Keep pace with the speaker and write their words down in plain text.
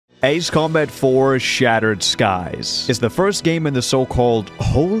Ace Combat 4 Shattered Skies is the first game in the so-called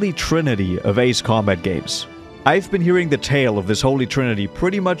Holy Trinity of Ace Combat games. I've been hearing the tale of this Holy Trinity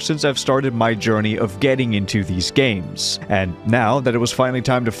pretty much since I've started my journey of getting into these games, and now that it was finally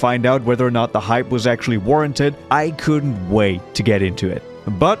time to find out whether or not the hype was actually warranted, I couldn't wait to get into it.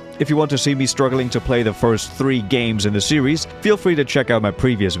 But if you want to see me struggling to play the first 3 games in the series, feel free to check out my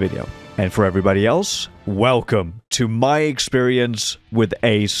previous video. And for everybody else, welcome to my experience with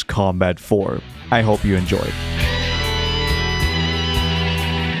Ace Combat 4. I hope you enjoyed.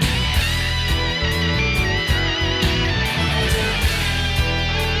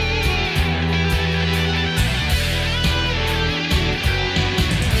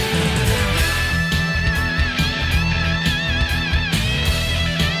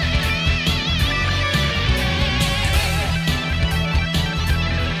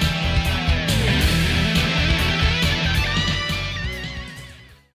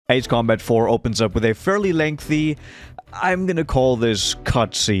 Ace Combat 4 opens up with a fairly lengthy, I'm gonna call this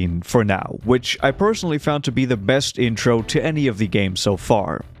cutscene for now, which I personally found to be the best intro to any of the games so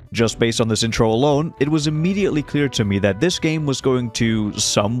far. Just based on this intro alone, it was immediately clear to me that this game was going to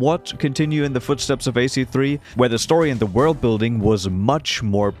somewhat continue in the footsteps of AC3, where the story and the world building was much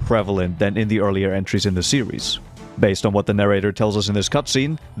more prevalent than in the earlier entries in the series. Based on what the narrator tells us in this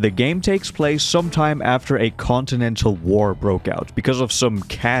cutscene, the game takes place sometime after a continental war broke out because of some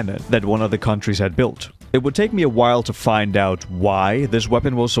cannon that one of the countries had built. It would take me a while to find out why this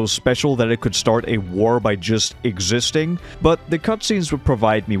weapon was so special that it could start a war by just existing, but the cutscenes would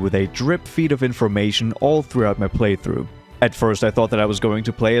provide me with a drip feed of information all throughout my playthrough. At first I thought that I was going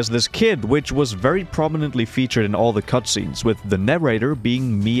to play as this kid, which was very prominently featured in all the cutscenes, with the narrator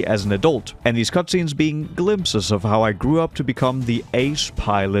being me as an adult, and these cutscenes being glimpses of how I grew up to become the ace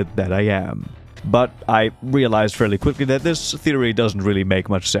pilot that I am. But I realized fairly quickly that this theory doesn't really make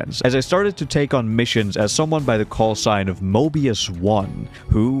much sense, as I started to take on missions as someone by the call sign of Mobius1,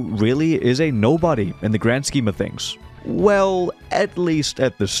 who really is a nobody in the grand scheme of things. Well, at least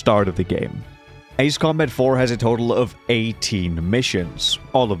at the start of the game. Ace Combat 4 has a total of 18 missions.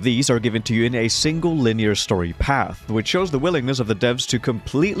 All of these are given to you in a single linear story path, which shows the willingness of the devs to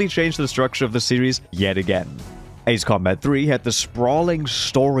completely change the structure of the series yet again. Ace Combat 3 had the sprawling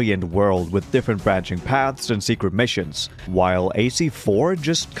story and world with different branching paths and secret missions, while AC4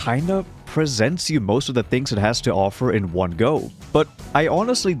 just kinda presents you most of the things it has to offer in one go. But I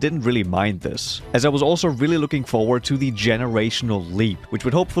honestly didn't really mind this, as I was also really looking forward to the generational leap, which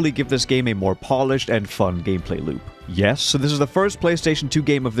would hopefully give this game a more polished and fun gameplay loop. Yes, so this is the first PlayStation 2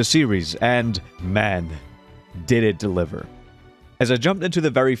 game of the series, and man, did it deliver. As I jumped into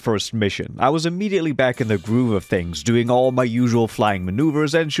the very first mission, I was immediately back in the groove of things, doing all my usual flying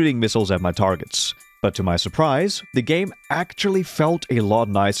maneuvers and shooting missiles at my targets. But to my surprise, the game actually felt a lot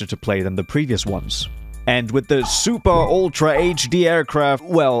nicer to play than the previous ones. And with the super ultra HD aircraft,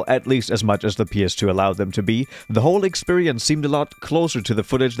 well, at least as much as the PS2 allowed them to be, the whole experience seemed a lot closer to the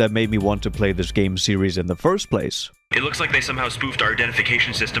footage that made me want to play this game series in the first place. It looks like they somehow spoofed our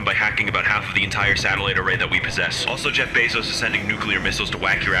identification system by hacking about half of the entire satellite array that we possess. Also, Jeff Bezos is sending nuclear missiles to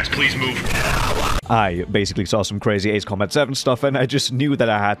whack your ass. Please move. I basically saw some crazy Ace Combat 7 stuff, and I just knew that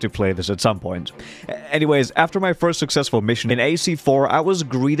I had to play this at some point. Anyways, after my first successful mission in AC4, I was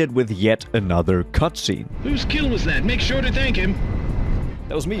greeted with yet another cutscene. Whose kill was that? Make sure to thank him.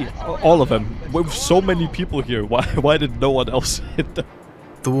 That was me. All of them. With so many people here, why did no one else hit them?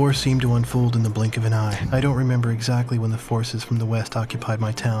 The war seemed to unfold in the blink of an eye. I don't remember exactly when the forces from the west occupied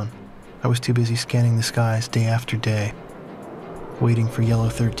my town. I was too busy scanning the skies day after day, waiting for Yellow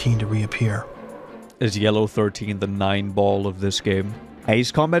 13 to reappear. Is Yellow 13 the 9-ball of this game?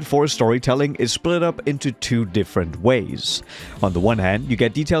 Ace Combat 4's storytelling is split up into 2 different ways. On the one hand, you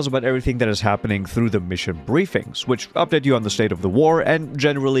get details about everything that is happening through the mission briefings, which update you on the state of the war and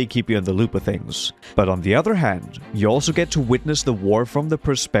generally keep you in the loop of things. But on the other hand, you also get to witness the war from the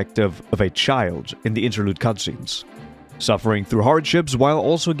perspective of a child in the interlude cutscenes, suffering through hardships while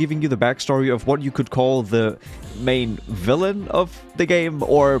also giving you the backstory of what you could call the main villain of the game,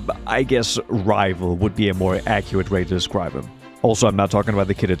 or I guess rival would be a more accurate way to describe him. Also, I'm not talking about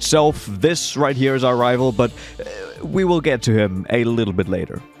the kid itself. This right here is our rival, but we will get to him a little bit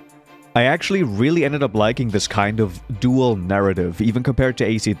later. I actually really ended up liking this kind of dual narrative, even compared to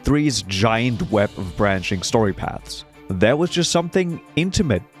AC3's giant web of branching story paths. There was just something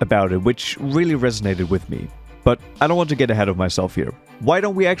intimate about it, which really resonated with me. But I don't want to get ahead of myself here. Why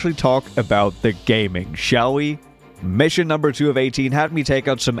don't we actually talk about the gaming, shall we? Mission number 2 of 18 had me take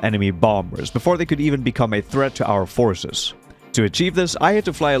out some enemy bombers before they could even become a threat to our forces. To achieve this, I had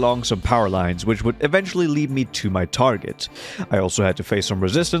to fly along some power lines, which would eventually lead me to my target. I also had to face some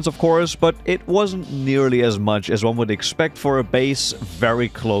resistance, of course, but it wasn't nearly as much as one would expect for a base very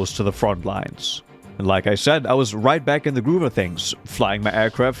close to the front lines. And like I said, I was right back in the groove of things. Flying my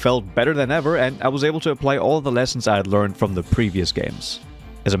aircraft felt better than ever, and I was able to apply all the lessons I had learned from the previous games.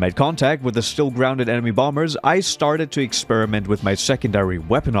 As I made contact with the still grounded enemy bombers, I started to experiment with my secondary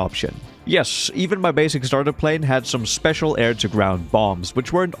weapon option. Yes, even my basic starter plane had some special air-to-ground bombs,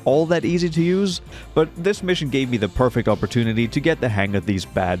 which weren't all that easy to use, but this mission gave me the perfect opportunity to get the hang of these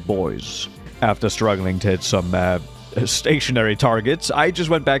bad boys. After struggling to hit some, stationary targets, I just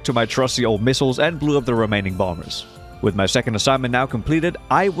went back to my trusty old missiles and blew up the remaining bombers. With my second assignment now completed,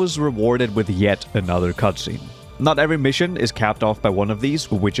 I was rewarded with yet another cutscene. Not every mission is capped off by one of these,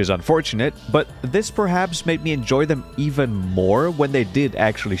 which is unfortunate, but this perhaps made me enjoy them even more when they did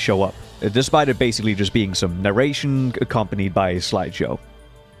actually show up, despite it basically just being some narration accompanied by a slideshow.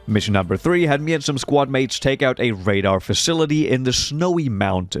 Mission number 3 had me and some squad mates take out a radar facility in the snowy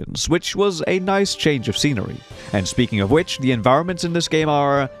mountains, which was a nice change of scenery. And speaking of which, the environments in this game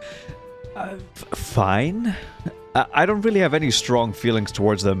are... fine? I don't really have any strong feelings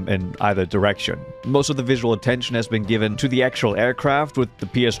towards them in either direction. Most of the visual attention has been given to the actual aircraft, with the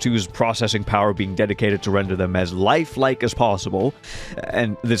PS2's processing power being dedicated to render them as lifelike as possible.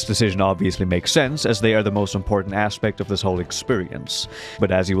 And this decision obviously makes sense, as they are the most important aspect of this whole experience.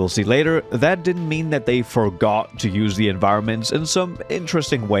 But as you will see later, that didn't mean that they forgot to use the environments in some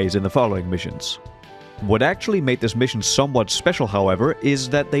interesting ways in the following missions. What actually made this mission somewhat special, however, is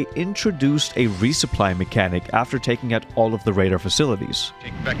that they introduced a resupply mechanic after taking out all of the radar facilities.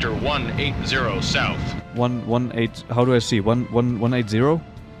 Take vector 180 south. 118... How do I see? 180?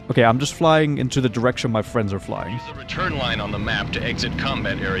 Okay, I'm just flying into the direction my friends are flying. Use the return line on the map to exit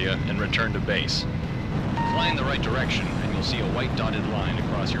combat area and return to base. Fly in the right direction, and you'll see a white dotted line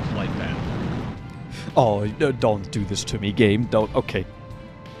across your flight path. Oh, don't do this to me, game. Don't... Okay.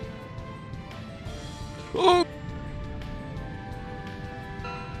 Oh.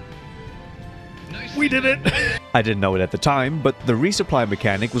 We did it! I didn't know it at the time, but the resupply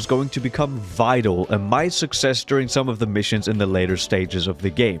mechanic was going to become vital in my success during some of the missions in the later stages of the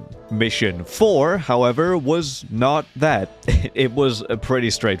game. Mission 4, however, was not that. It was pretty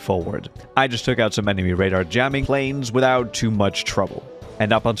straightforward. I just took out some enemy radar jamming planes without too much trouble.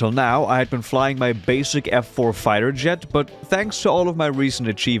 And up until now, I had been flying my basic F4 fighter jet, but thanks to all of my recent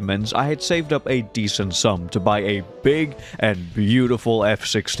achievements, I had saved up a decent sum to buy a big and beautiful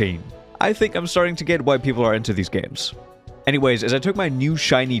F-16. I think I'm starting to get why people are into these games. Anyways, as I took my new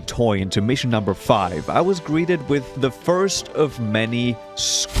shiny toy into mission number 5, I was greeted with the first of many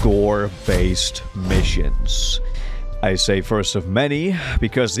score-based missions. I say first of many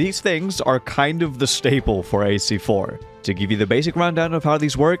because these things are kind of the staple for AC4. To give you the basic rundown of how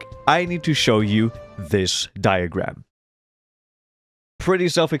these work, I need to show you this diagram. Pretty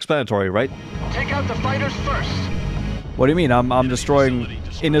self-explanatory, right? Take out the fighters first. What do you mean? I'm destroying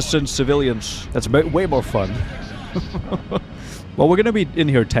innocent civilians. That's way more fun. Well, we're gonna be in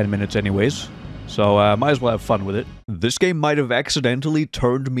here 10 minutes anyways, so might as well have fun with it. This game might have accidentally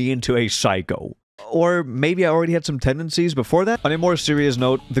turned me into a psycho. Or maybe I already had some tendencies before that? On a more serious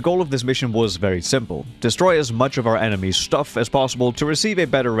note, the goal of this mission was very simple. Destroy as much of our enemy's stuff as possible to receive a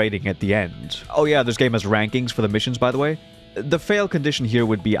better rating at the end. Oh yeah, this game has rankings for the missions, by the way. The fail condition here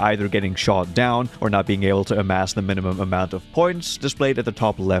would be either getting shot down or not being able to amass the minimum amount of points displayed at the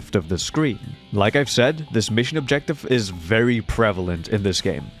top left of the screen. Like I've said, this mission objective is very prevalent in this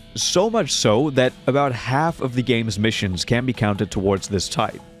game. So much so that about half of the game's missions can be counted towards this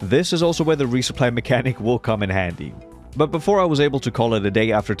type. This is also where the resupply mechanic will come in handy. But before I was able to call it a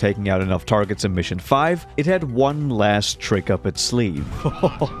day after taking out enough targets in Mission 5, it had one last trick up its sleeve.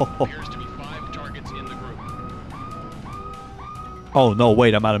 Appears to be 5 targets in the group. Oh no,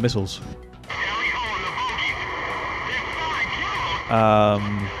 wait, I'm out of missiles.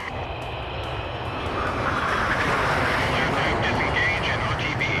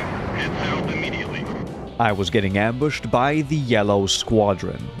 I was getting ambushed by the Yellow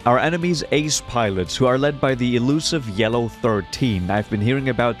Squadron, our enemy's ace pilots who are led by the elusive Yellow 13 I've been hearing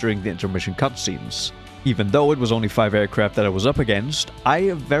about during the intermission cutscenes. Even though it was only 5 aircraft that I was up against,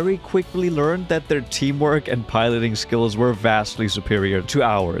 I very quickly learned that their teamwork and piloting skills were vastly superior to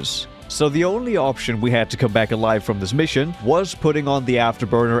ours. So the only option we had to come back alive from this mission was putting on the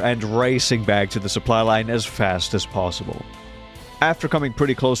afterburner and racing back to the supply line as fast as possible. After coming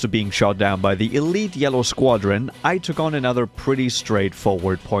pretty close to being shot down by the elite Yellow Squadron, I took on another pretty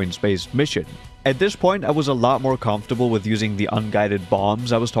straightforward points-based mission. At this point, I was a lot more comfortable with using the unguided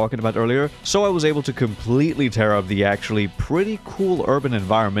bombs I was talking about earlier, so I was able to completely tear up the actually pretty cool urban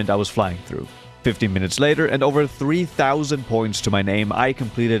environment I was flying through. 15 minutes later, and over 3,000 points to my name, I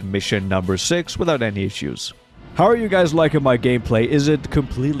completed mission number 6 without any issues. How are you guys liking my gameplay? Is it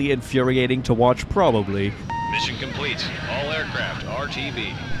completely infuriating to watch? Probably. Mission complete. All aircraft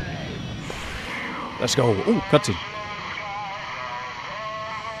RTB. Let's go. Ooh, cutscene.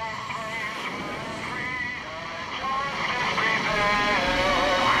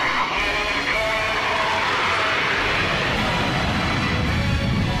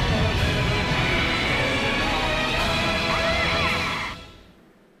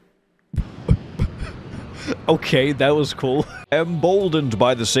 Okay, that was cool. Emboldened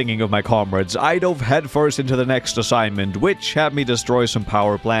by the singing of my comrades, I dove headfirst into the next assignment, which had me destroy some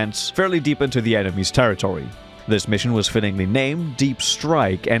power plants fairly deep into the enemy's territory. This mission was fittingly named Deep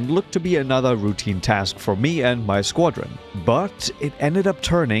Strike and looked to be another routine task for me and my squadron. But it ended up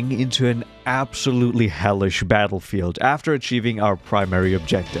turning into an absolutely hellish battlefield after achieving our primary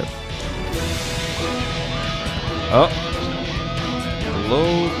objective. Oh.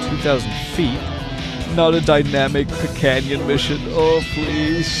 Below 2,000 feet. Not a dynamic canyon mission. Oh,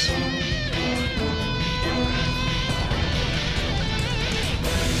 please.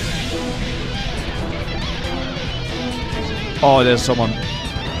 Oh, there's someone.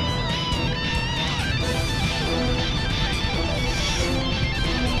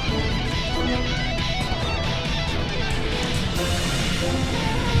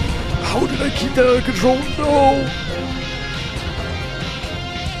 How did I keep that under control? No!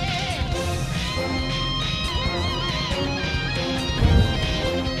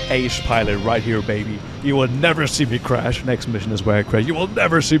 Ace pilot right here, baby. You will never see me crash. Next mission is where I crash. You will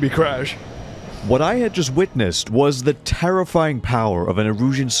never see me crash. What I had just witnessed was the terrifying power of an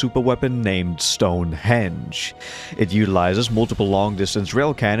Erusian superweapon named Stonehenge. It utilizes multiple long-distance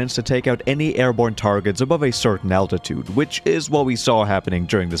rail cannons to take out any airborne targets above a certain altitude, which is what we saw happening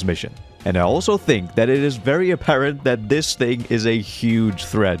during this mission. And I also think that it is very apparent that this thing is a huge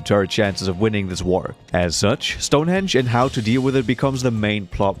threat to our chances of winning this war. As such, Stonehenge and how to deal with it becomes the main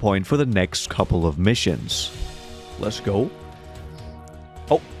plot point for the next couple of missions. Let's go.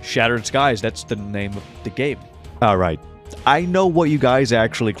 Oh, Shattered Skies, that's the name of the game. Alright, I know what you guys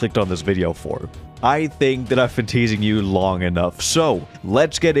actually clicked on this video for. I think that I've been teasing you long enough, so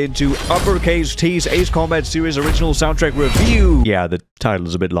let's get into Uppercase T's Ace Combat Series Original Soundtrack Review! Yeah, the title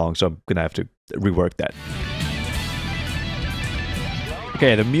is a bit long, so I'm gonna have to rework that.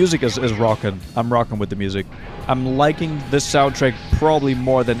 Okay, the music is rocking. I'm rocking with the music. I'm liking this soundtrack probably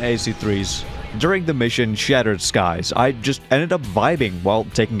more than AC3's. During the mission Shattered Skies, I just ended up vibing while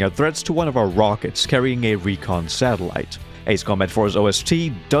taking out threats to one of our rockets carrying a recon satellite. Ace Combat 4's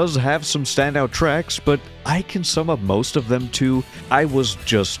OST does have some standout tracks, but I can sum up most of them to I was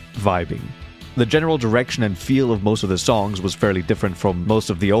just vibing. The general direction and feel of most of the songs was fairly different from most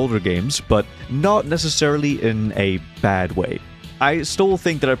of the older games, but not necessarily in a bad way. I still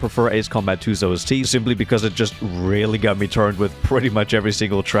think that I prefer Ace Combat 2's OST simply because it just really got me turned with pretty much every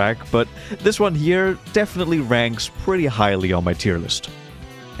single track, but this one here definitely ranks pretty highly on my tier list.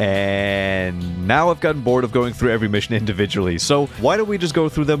 And now I've gotten bored of going through every mission individually, so why don't we just go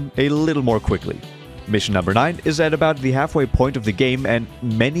through them a little more quickly. Mission number 9 is at about the halfway point of the game, and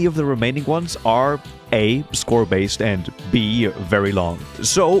many of the remaining ones are A, score-based, and B, very long.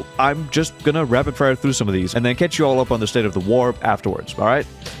 So I'm just gonna rapid fire through some of these, and then catch you all up on the state of the war afterwards, alright?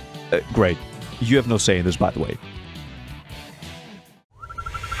 Great. You have no say in this, by the way.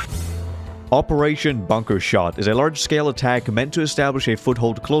 Operation Bunker Shot is a large-scale attack meant to establish a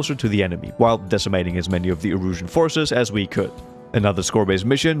foothold closer to the enemy, while decimating as many of the Erusian forces as we could. Another score-based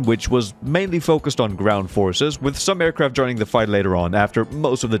mission, which was mainly focused on ground forces, with some aircraft joining the fight later on after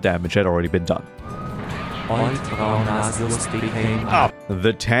most of the damage had already been done.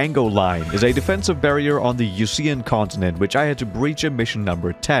 The Tango Line is a defensive barrier on the Eucean continent, which I had to breach in mission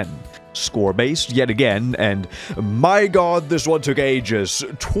number 10. Score-based yet again, and my god, this one took ages.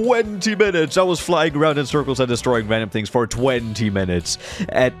 20 minutes! I was flying around in circles and destroying random things for 20 minutes.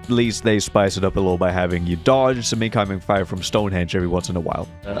 At least they spice it up a little by having you dodge some incoming fire from Stonehenge every once in a while.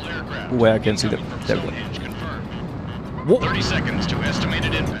 Where I can see them. There we go. 30 seconds to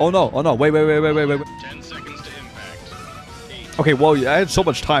estimated impact. Oh no, wait. 10 seconds to impact. 8. Okay, well, I had so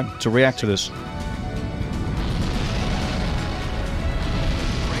much time to react to this.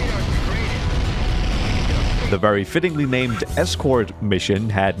 The very fittingly named Escort mission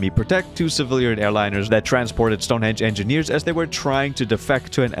had me protect 2 civilian airliners that transported Stonehenge engineers as they were trying to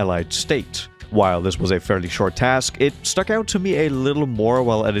defect to an allied state. While this was a fairly short task, it stuck out to me a little more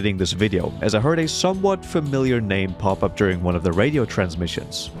while editing this video, as I heard a somewhat familiar name pop up during one of the radio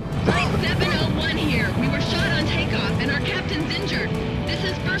transmissions. Flight 701 here. We were shot on takeoff and our captain's injured. This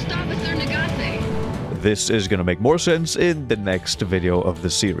is First Officer Nagase. This is gonna make more sense in the next video of the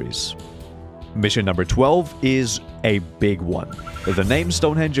series. Mission number 12 is a big one. The name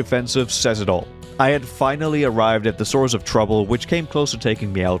Stonehenge Offensive says it all. I had finally arrived at the source of trouble, which came close to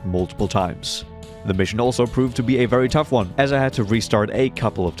taking me out multiple times. The mission also proved to be a very tough one, as I had to restart a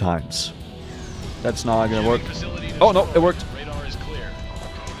couple of times. That's not gonna work. Oh no, it worked. Radar is clear.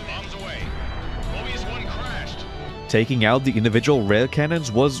 Bombs away. Mobius 1 crashed. Taking out the individual rail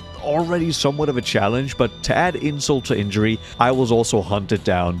cannons was already somewhat of a challenge, but to add insult to injury, I was also hunted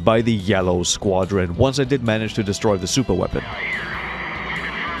down by the Yellow Squadron once I did manage to destroy the super weapon.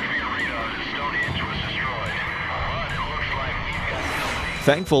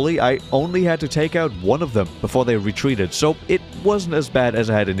 Thankfully, I only had to take out one of them before they retreated, so it wasn't as bad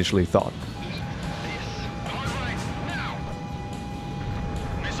as I had initially thought.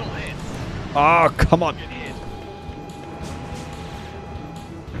 Ah, come on.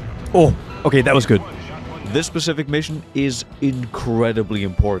 Oh, okay, that was good. This specific mission is incredibly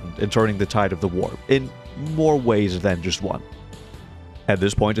important in turning the tide of the war, in more ways than just one. At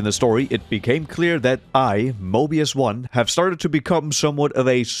this point in the story, it became clear that I, Mobius 1, have started to become somewhat of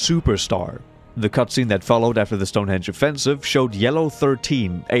a superstar. The cutscene that followed after the Stonehenge Offensive showed Yellow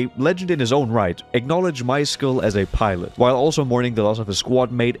 13, a legend in his own right, acknowledge my skill as a pilot, while also mourning the loss of his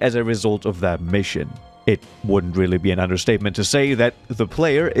squad mate as a result of that mission. It wouldn't really be an understatement to say that the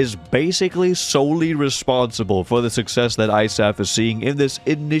player is basically solely responsible for the success that ISAF is seeing in this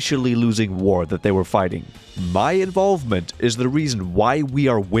initially losing war that they were fighting. My involvement is the reason why we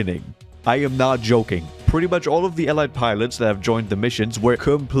are winning. I am not joking. Pretty much all of the allied pilots that have joined the missions were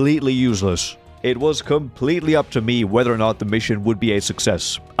completely useless. It was completely up to me whether or not the mission would be a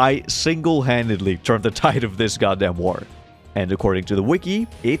success. I single-handedly turned the tide of this goddamn war. And according to the wiki,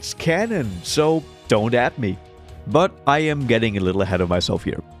 it's canon, so don't at me. But I am getting a little ahead of myself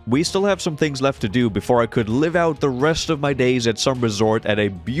here. We still have some things left to do before I could live out the rest of my days at some resort at a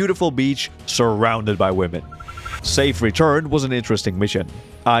beautiful beach surrounded by women. Safe Return was an interesting mission.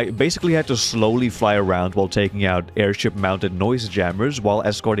 I basically had to slowly fly around while taking out airship-mounted noise jammers while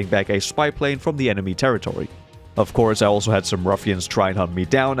escorting back a spy plane from the enemy territory. Of course, I also had some ruffians try and hunt me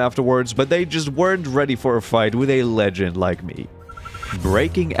down afterwards, but they just weren't ready for a fight with a legend like me.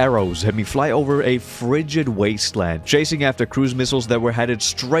 Breaking arrows had me fly over a frigid wasteland, chasing after cruise missiles that were headed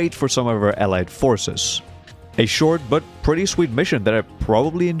straight for some of our allied forces. A short but pretty sweet mission that I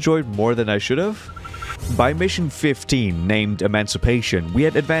probably enjoyed more than I should have. By mission 15, named Emancipation, we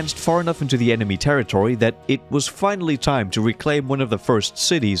had advanced far enough into the enemy territory that it was finally time to reclaim one of the first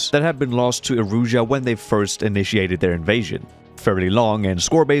cities that had been lost to Erusia when they first initiated their invasion. Fairly long and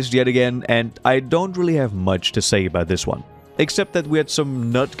score-based yet again, and I don't really have much to say about this one. Except that we had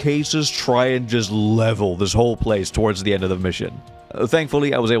some nutcases try and just level this whole place towards the end of the mission.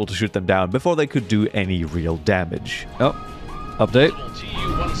 Thankfully, I was able to shoot them down before they could do any real damage. Oh, update.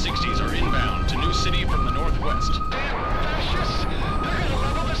 TU-160s are inbound to New City from the northwest.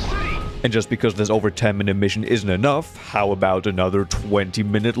 And just because this over 10-minute mission isn't enough, how about another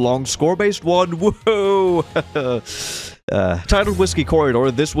 20-minute long score-based one? Whoa! Titled Whiskey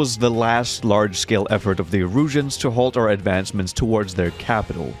Corridor, this was the last large-scale effort of the Erusians to halt our advancements towards their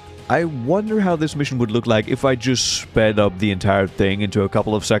capital. I wonder how this mission would look like if I just sped up the entire thing into a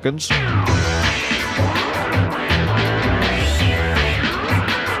couple of seconds.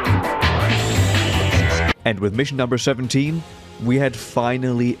 And with mission number 17, we had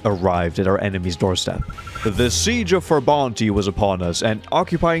finally arrived at our enemy's doorstep. The siege of Farbanti was upon us, and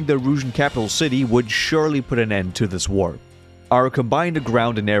occupying the Erusian capital city would surely put an end to this war. Our combined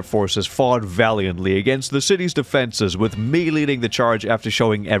ground and air forces fought valiantly against the city's defenses, with me leading the charge after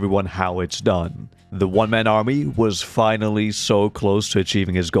showing everyone how it's done. The one-man army was finally so close to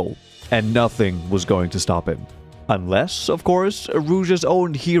achieving his goal, and nothing was going to stop him. Unless, of course, Erusia's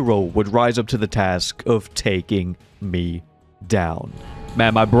own hero would rise up to the task of taking me down.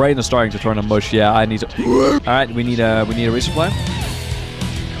 Man, my brain is starting to turn to mush. Yeah, I need to... Alright, we need a resupply.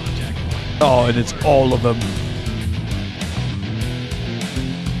 Oh, and it's all of them.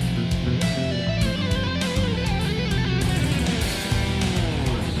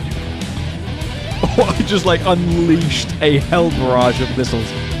 Oh, I just like unleashed a hell barrage of missiles.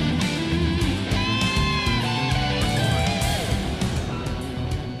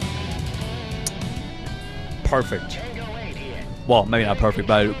 Perfect. Well, maybe not perfect,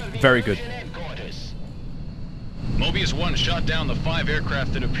 but very good. Mobius 1 shot down the 5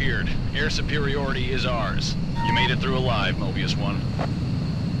 aircraft that appeared. Air superiority is ours. You made it through alive, Mobius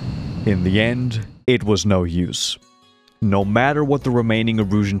 1. In the end, it was no use. No matter what the remaining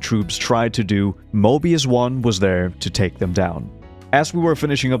Erusian troops tried to do, Mobius 1 was there to take them down. As we were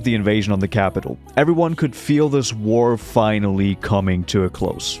finishing up the invasion on the capital, everyone could feel this war finally coming to a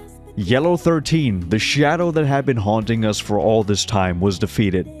close. Yellow 13, the shadow that had been haunting us for all this time, was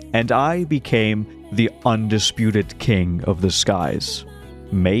defeated, and I became the undisputed king of the skies.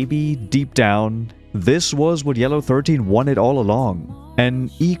 Maybe, deep down, this was what Yellow 13 wanted all along. An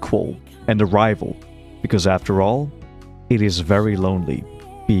equal and a rival. Because after all, it is very lonely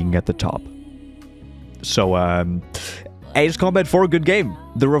being at the top. So, Ace Combat 4, good game.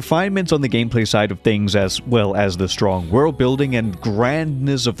 The refinements on the gameplay side of things, as well as the strong world building and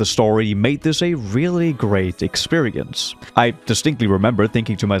grandness of the story, made this a really great experience. I distinctly remember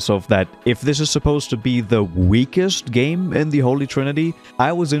thinking to myself that if this is supposed to be the weakest game in the Holy Trinity,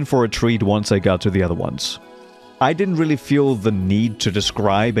 I was in for a treat once I got to the other ones. I didn't really feel the need to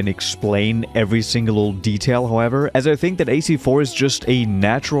describe and explain every single detail, however, as I think that AC4 is just a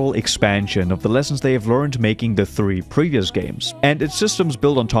natural expansion of the lessons they have learned making the 3 previous games, and its systems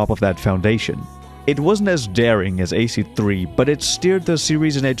built on top of that foundation. It wasn't as daring as AC3, but it steered the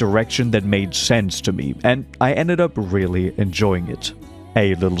series in a direction that made sense to me, and I ended up really enjoying it.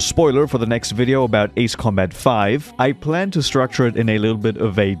 A little spoiler for the next video about Ace Combat 5, I plan to structure it in a little bit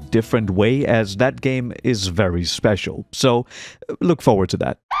of a different way as that game is very special, so look forward to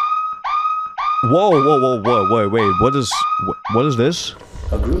that. Whoa, wait, what is this?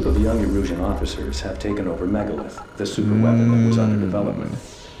 A group of young Erusian officers have taken over Megalith, the superweapon that was under development.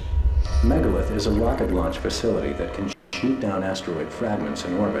 Megalith is a rocket launch facility that can shoot down asteroid fragments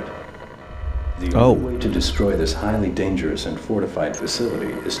in orbit. The only way to destroy this highly dangerous and fortified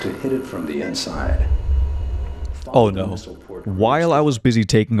facility is to hit it from the inside. Oh no. While I was busy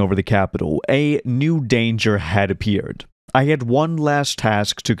taking over the capital, a new danger had appeared. I had one last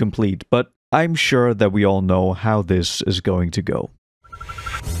task to complete, but I'm sure that we all know how this is going to go.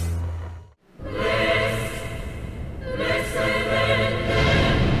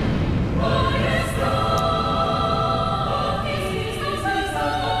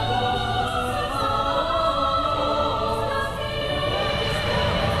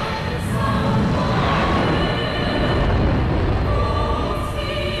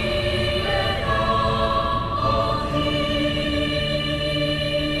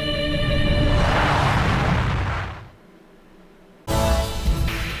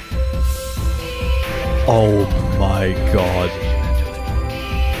 Oh my god.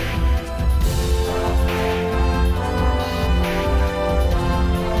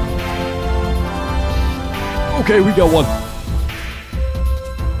 Okay, we got one.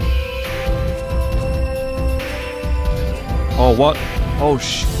 Oh, what? Oh,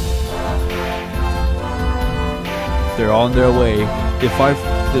 they're on their way. If I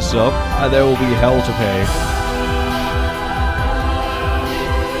f this up, there will be hell to pay.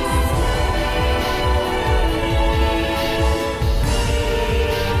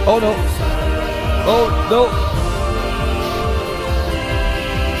 Oh no! Oh no!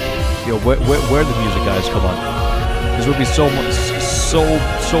 Yo, where the music, guys? Come on! This would be so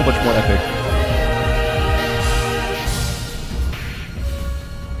much more epic.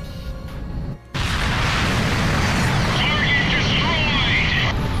 Target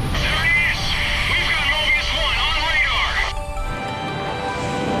destroyed! There it is! We've got Mobius 1 on radar!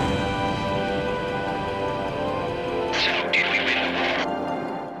 So, did we win?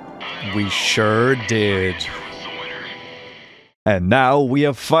 We sure did. And now we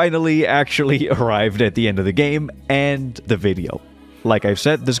have finally actually arrived at the end of the game and the video. Like I've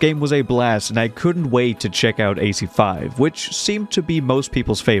said, this game was a blast and I couldn't wait to check out AC5, which seemed to be most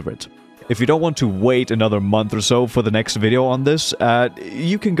people's favorite. If you don't want to wait another month or so for the next video on this,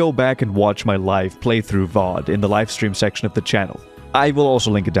 you can go back and watch my live playthrough VOD in the livestream section of the channel. I will also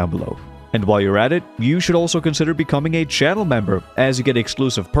link it down below. And while you're at it, you should also consider becoming a channel member, as you get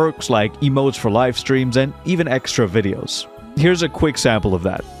exclusive perks like emotes for live streams and even extra videos. Here's a quick sample of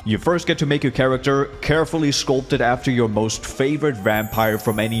that. You first get to make your character carefully sculpted after your most favorite vampire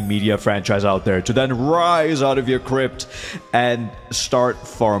from any media franchise out there, to then rise out of your crypt and start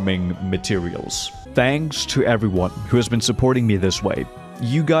farming materials. Thanks to everyone who has been supporting me this way.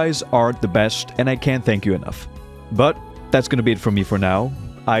 You guys are the best and I can't thank you enough. But that's gonna be it from me for now.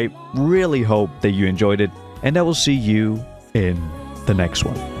 I really hope that you enjoyed it, and I will see you in the next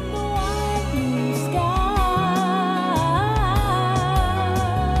one.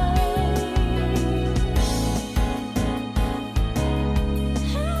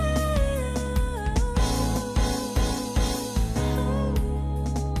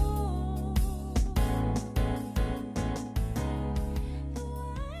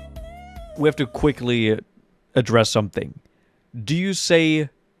 we have to quickly address something. Do you say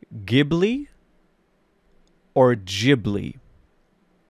Ghibli or Ghibli?